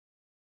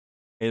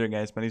Hey there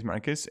guys, my name is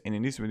Marcus, and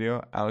in this video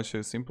I'll show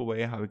a simple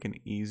way how you can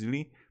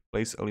easily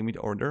place a limit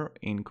order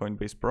in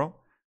Coinbase Pro.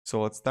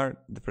 So let's start.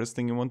 The first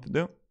thing you want to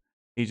do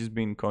is just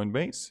be in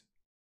Coinbase,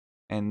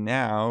 and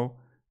now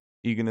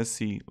you're gonna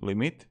see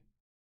limit,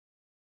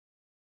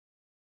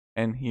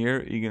 and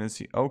here you're gonna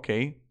see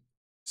okay.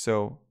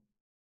 So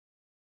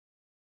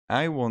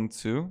I want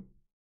to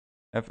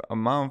have a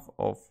amount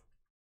of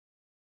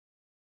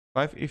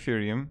 5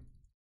 Ethereum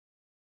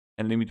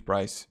and limit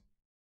price,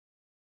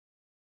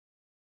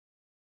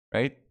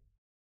 right?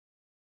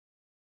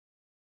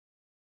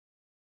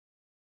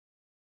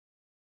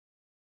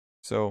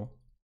 So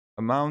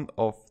amount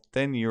of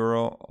 10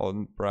 euro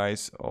on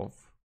price of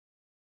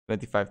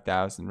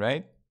 25,000,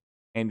 right?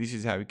 And this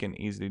is how you can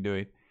easily do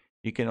it.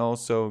 You can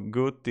also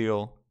go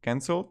till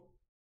cancel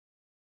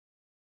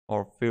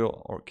or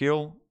fill or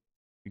kill.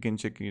 You can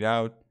check it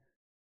out.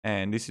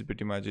 And this is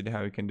pretty much it,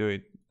 how you can do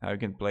it, how you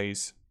can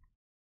place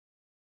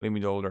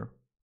limit order.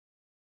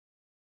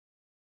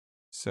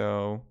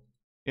 So,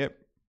 yep.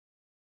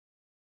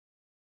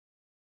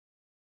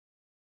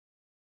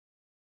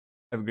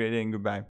 Have a great day and goodbye.